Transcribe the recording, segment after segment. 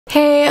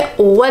Hey,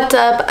 what's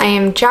up? I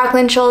am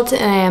Jackelyn Shultz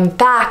and I am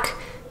back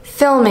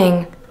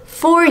filming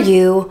for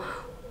you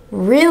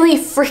really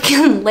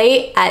freaking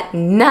late at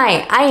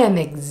night. I am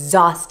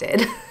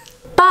exhausted.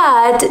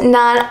 But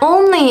not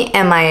only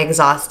am I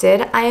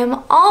exhausted, I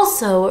am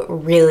also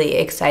really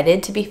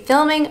excited to be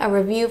filming a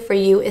review for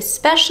you,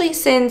 especially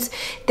since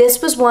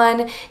this was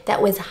one that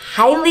was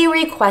highly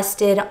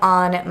requested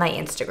on my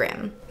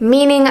Instagram.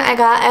 Meaning I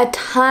got a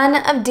ton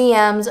of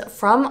DMs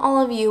from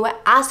all of you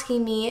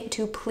asking me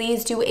to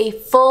please do a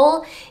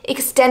full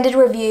extended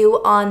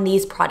review on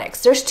these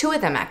products. There's two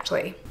of them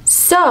actually.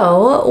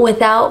 So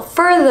without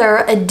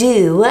further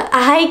ado,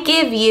 I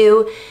give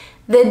you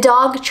the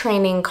dog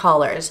training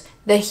collars.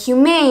 The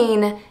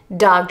Humane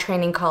dog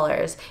training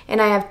collars. And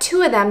I have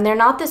two of them. They're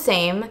not the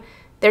same.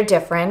 They're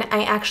different.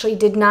 I actually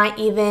did not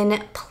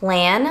even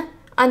plan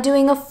on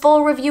doing a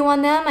full review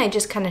on them. I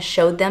just kind of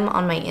showed them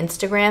on my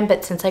Instagram.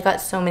 But since I got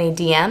so many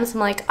DMs, I'm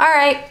like, all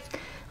right,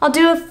 I'll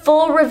do a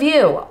full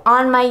review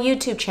on my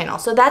YouTube channel.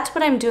 So that's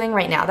what I'm doing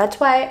right now. That's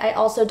why I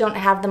also don't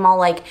have them all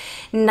like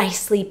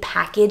nicely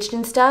packaged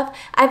and stuff.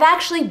 I've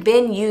actually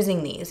been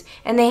using these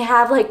and they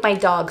have like my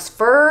dog's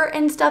fur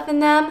and stuff in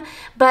them,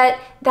 but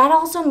that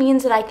also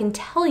means that I can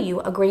tell you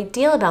a great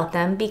deal about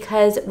them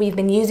because we've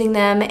been using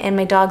them and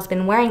my dog's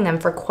been wearing them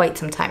for quite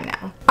some time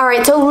now. All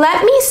right, so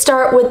let me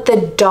start with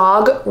the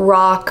Dog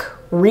Rock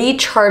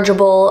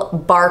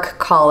rechargeable bark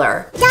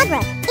collar. Dog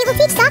Rock. It will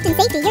teach soft and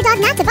safety your dog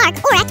not to bark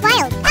or act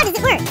wild. How does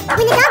it work?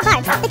 When the dog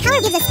barks, the collar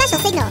gives a special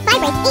signal,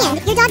 vibrates, and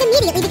your dog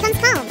immediately becomes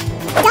calm.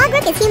 Dog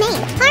Rook is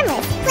humane,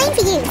 harmless, plain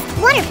to use,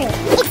 waterproof.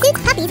 It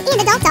suits puppies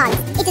and adult dogs.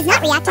 It does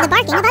not react to the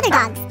barking of other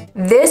dogs.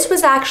 This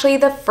was actually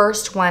the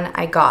first one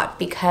I got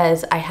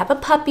because I have a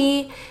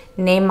puppy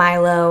named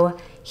Milo.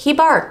 He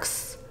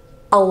barks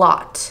a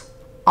lot,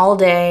 all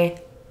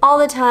day, all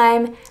the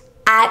time,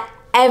 at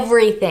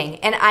everything,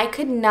 and I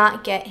could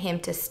not get him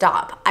to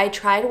stop. I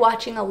tried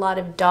watching a lot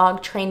of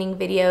dog training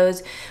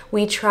videos.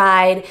 We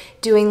tried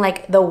doing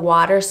like the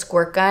water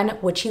squirt gun,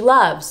 which he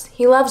loves.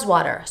 He loves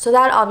water, so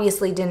that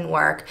obviously didn't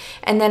work.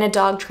 And then a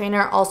dog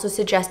trainer also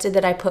suggested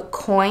that I put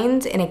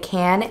coins in a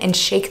can and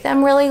shake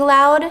them really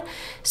loud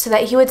so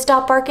that he would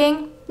stop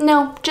barking.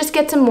 No, just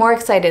gets him more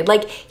excited.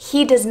 Like,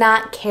 he does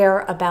not care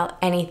about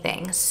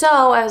anything.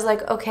 So I was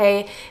like,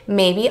 okay,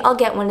 maybe I'll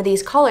get one of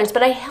these collars,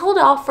 but I held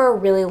off for a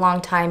really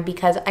long time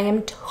because I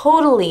am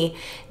totally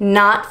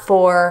not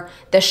for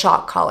the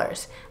shock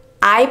collars.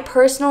 I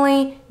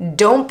personally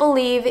don't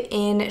believe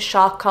in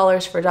shock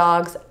collars for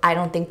dogs. I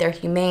don't think they're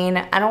humane.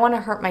 I don't want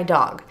to hurt my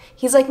dog.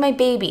 He's like my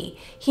baby.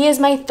 He is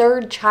my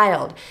third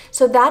child.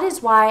 So that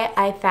is why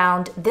I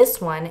found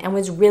this one and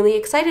was really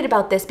excited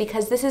about this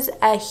because this is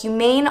a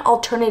humane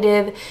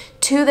alternative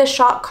to the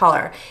shock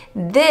collar.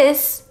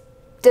 This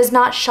does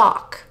not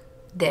shock.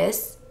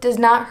 This does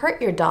not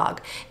hurt your dog.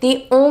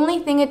 The only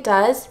thing it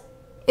does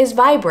is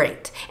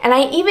vibrate. And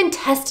I even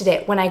tested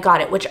it when I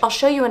got it, which I'll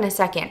show you in a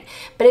second,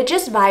 but it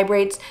just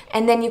vibrates,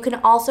 and then you can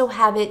also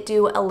have it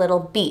do a little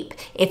beep.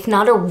 It's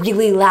not a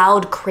really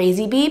loud,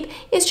 crazy beep.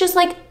 It's just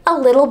like a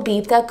little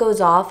beep that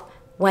goes off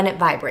when it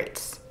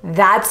vibrates.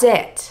 That's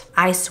it,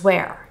 I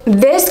swear.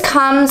 This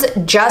comes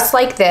just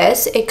like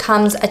this. It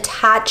comes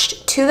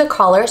attached to the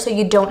collar, so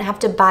you don't have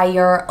to buy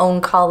your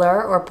own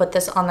collar or put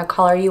this on the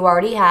collar you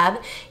already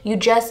have. You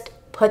just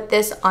put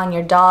this on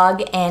your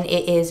dog and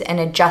it is an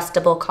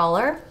adjustable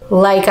collar.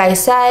 Like I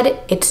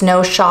said, it's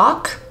no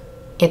shock,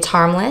 it's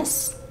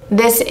harmless.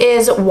 This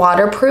is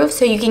waterproof,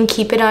 so you can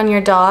keep it on your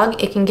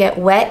dog. It can get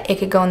wet, it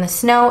could go in the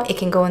snow, it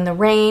can go in the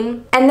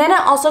rain. And then it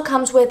also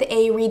comes with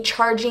a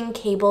recharging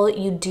cable.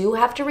 You do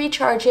have to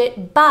recharge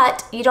it,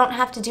 but you don't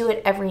have to do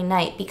it every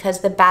night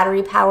because the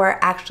battery power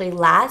actually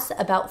lasts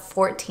about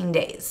 14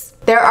 days.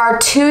 There are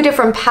two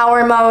different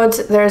power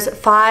modes. There's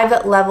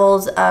 5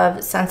 levels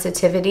of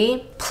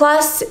sensitivity.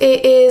 Plus,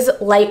 it is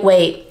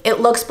lightweight. It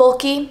looks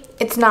bulky,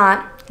 it's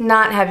not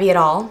heavy at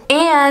all.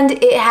 And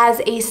it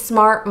has a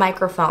smart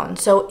microphone,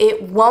 so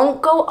it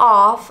won't go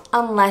off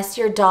unless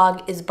your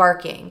dog is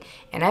barking.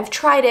 And I've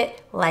tried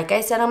it, like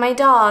I said on my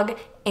dog,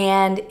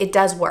 and it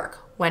does work.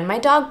 When my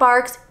dog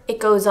barks, it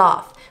goes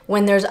off.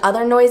 When there's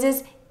other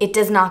noises, it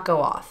does not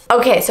go off.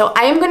 Okay, so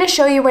I am gonna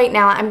show you right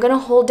now. I'm gonna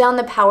hold down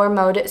the power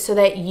mode so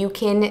that you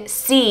can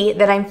see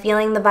that I'm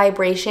feeling the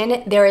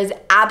vibration. There is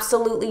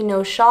absolutely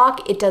no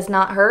shock. It does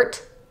not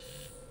hurt.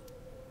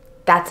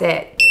 That's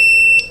it.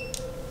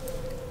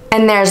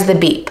 And there's the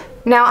beep.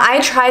 Now I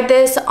tried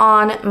this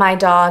on my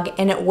dog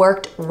and it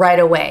worked right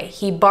away.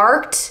 He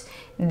barked,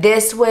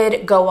 this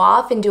would go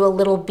off and do a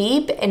little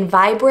beep and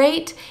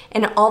vibrate,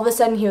 and all of a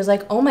sudden he was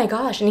like, oh my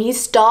gosh, and he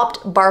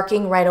stopped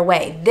barking right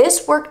away.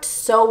 This worked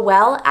so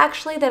well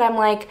actually that I'm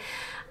like,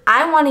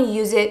 I want to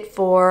use it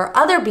for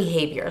other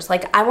behaviors.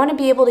 Like I want to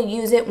be able to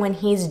use it when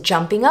he's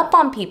jumping up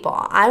on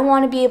people. I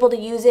want to be able to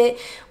use it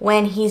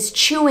when he's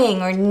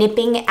chewing or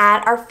nipping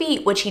at our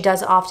feet, which he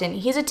does often.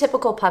 He's a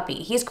typical puppy.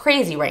 He's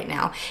crazy right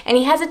now. And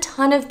he has a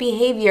ton of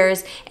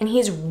behaviors and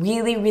he's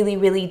really, really,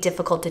 really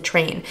difficult to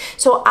train.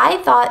 So I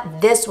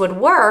thought this would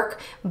work,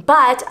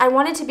 but I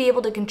wanted to be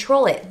able to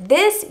control it.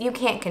 This you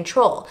can't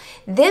control.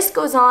 This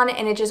goes on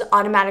and it just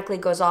automatically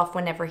goes off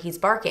whenever he's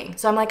barking.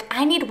 So I'm like,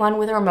 I need one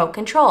with a remote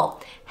control.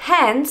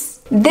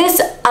 Hence,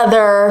 this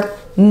other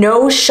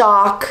no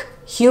shock,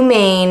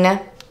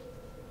 humane,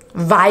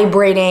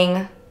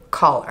 vibrating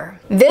collar.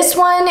 This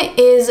one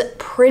is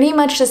pretty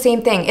much the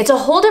same thing. It's a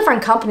whole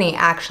different company,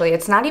 actually.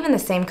 It's not even the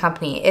same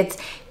company. It's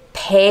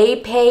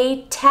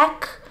Pay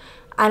Tech.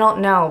 I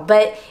don't know,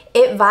 but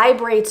it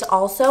vibrates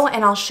also,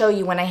 and I'll show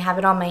you when I have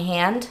it on my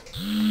hand.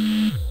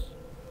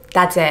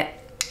 That's it.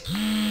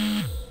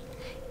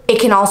 It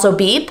can also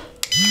beep.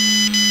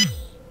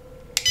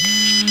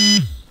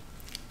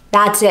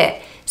 That's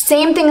it.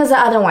 Same thing as the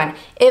other one.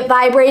 It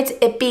vibrates,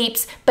 it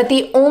beeps, but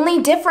the only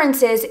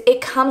difference is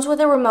it comes with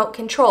a remote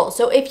control.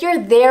 So if you're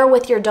there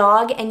with your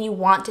dog and you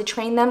want to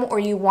train them or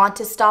you want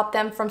to stop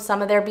them from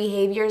some of their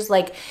behaviors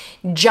like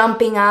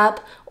jumping up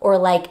or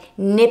like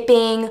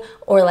nipping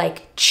or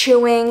like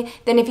chewing,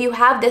 then if you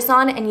have this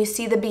on and you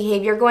see the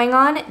behavior going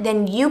on,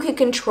 then you could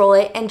control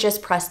it and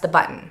just press the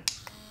button.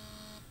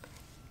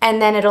 And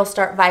then it'll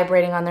start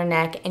vibrating on their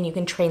neck and you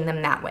can train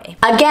them that way.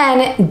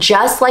 Again,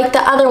 just like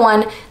the other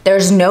one,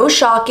 there's no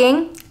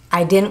shocking.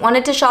 I didn't want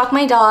it to shock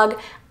my dog.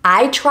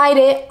 I tried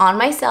it on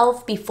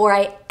myself before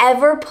I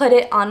ever put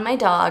it on my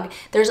dog.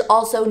 There's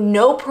also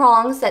no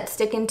prongs that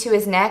stick into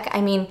his neck. I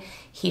mean,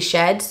 he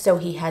sheds, so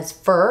he has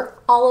fur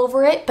all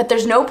over it, but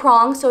there's no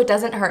prongs, so it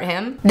doesn't hurt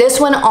him. This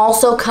one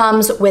also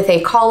comes with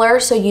a collar,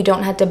 so you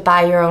don't have to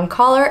buy your own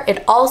collar.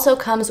 It also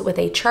comes with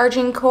a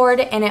charging cord,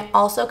 and it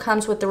also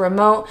comes with the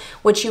remote,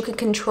 which you can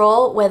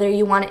control whether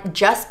you want it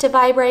just to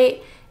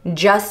vibrate,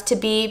 just to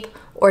beep,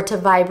 or to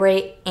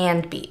vibrate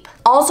and beep.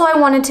 Also, I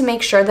wanted to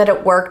make sure that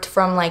it worked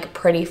from like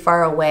pretty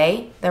far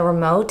away, the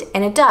remote,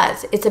 and it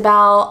does. It's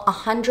about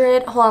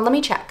 100, hold on, let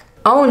me check.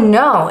 Oh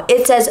no,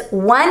 it says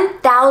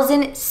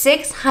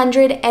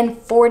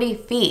 1,640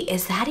 feet.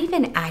 Is that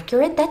even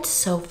accurate? That's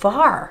so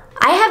far.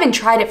 I haven't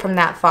tried it from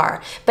that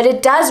far, but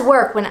it does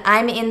work when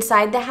I'm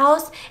inside the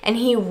house and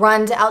he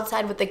runs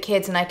outside with the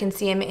kids and I can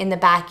see him in the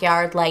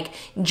backyard like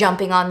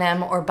jumping on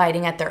them or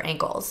biting at their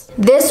ankles.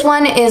 This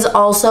one is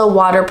also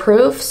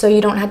waterproof, so you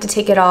don't have to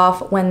take it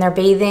off when they're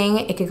bathing.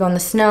 It could go in the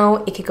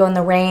snow, it could go in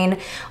the rain.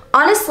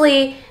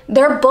 Honestly,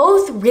 they're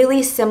both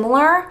really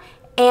similar.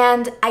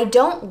 And I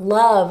don't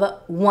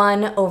love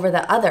one over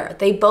the other.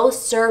 They both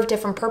serve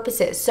different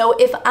purposes. So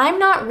if I'm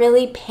not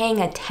really paying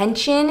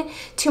attention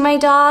to my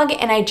dog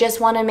and I just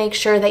want to make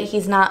sure that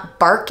he's not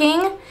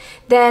barking,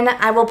 then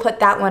I will put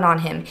that one on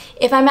him.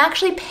 If I'm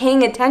actually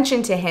paying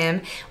attention to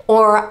him,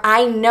 or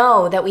I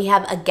know that we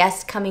have a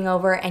guest coming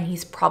over and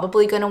he's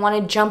probably going to want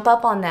to jump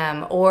up on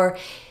them, or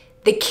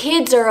the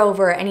kids are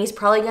over and he's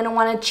probably gonna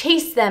wanna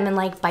chase them and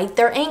like bite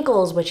their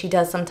ankles, which he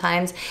does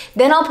sometimes,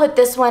 then I'll put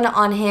this one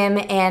on him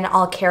and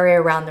I'll carry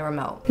around the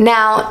remote.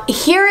 Now,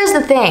 here is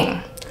the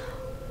thing.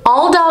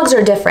 All dogs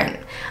are different.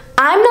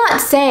 I'm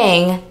not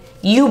saying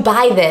you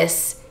buy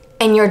this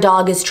and your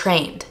dog is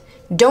trained.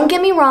 Don't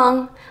get me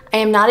wrong, I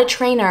am not a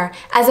trainer.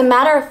 As a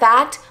matter of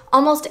fact,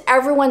 almost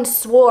everyone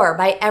swore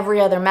by every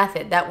other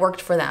method that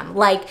worked for them.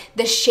 Like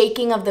the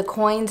shaking of the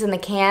coins in the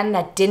can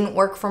that didn't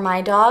work for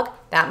my dog,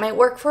 that might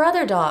work for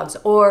other dogs.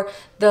 Or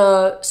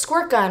the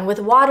squirt gun with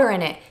water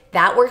in it,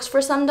 that works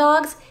for some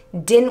dogs,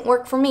 didn't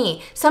work for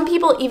me. Some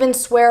people even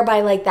swear by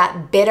like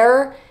that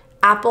bitter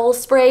apple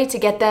spray to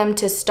get them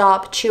to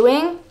stop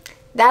chewing.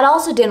 That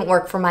also didn't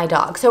work for my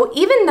dog. So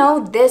even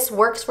though this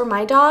works for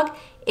my dog,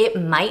 it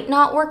might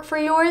not work for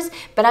yours,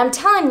 but I'm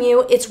telling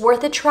you, it's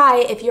worth a try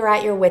if you're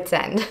at your wit's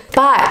end.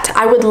 But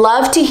I would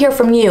love to hear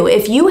from you.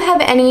 If you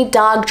have any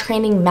dog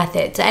training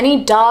methods,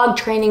 any dog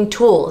training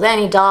tools,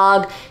 any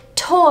dog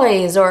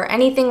toys or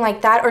anything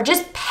like that, or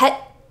just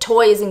pet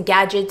toys and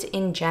gadgets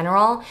in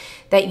general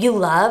that you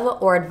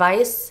love or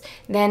advice,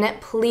 then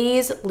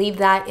please leave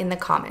that in the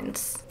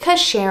comments,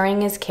 because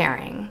sharing is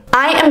caring.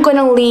 I am going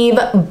to leave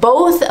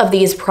both of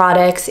these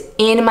products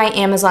in my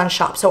Amazon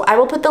shop. So I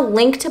will put the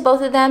link to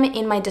both of them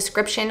in my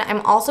description. I'm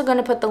also going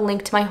to put the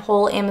link to my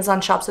whole Amazon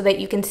shop so that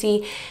you can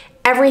see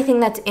everything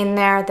that's in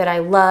there that I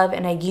love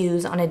and I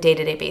use on a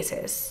day-to-day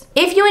basis.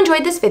 If you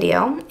enjoyed this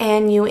video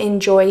and you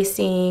enjoy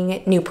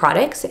seeing new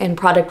products and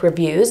product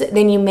reviews,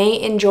 then you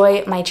may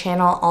enjoy my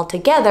channel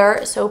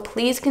altogether. So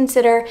please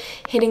consider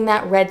hitting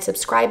that red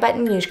subscribe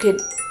button.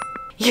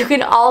 You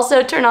can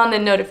also turn on the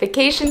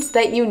notifications so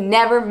that you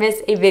never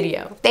miss a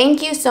video.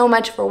 Thank you so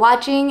much for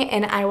watching,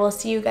 and I will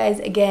see you guys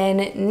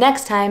again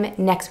next time,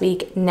 next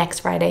week,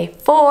 next Friday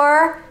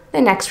for the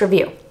next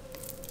review.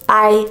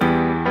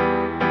 Bye.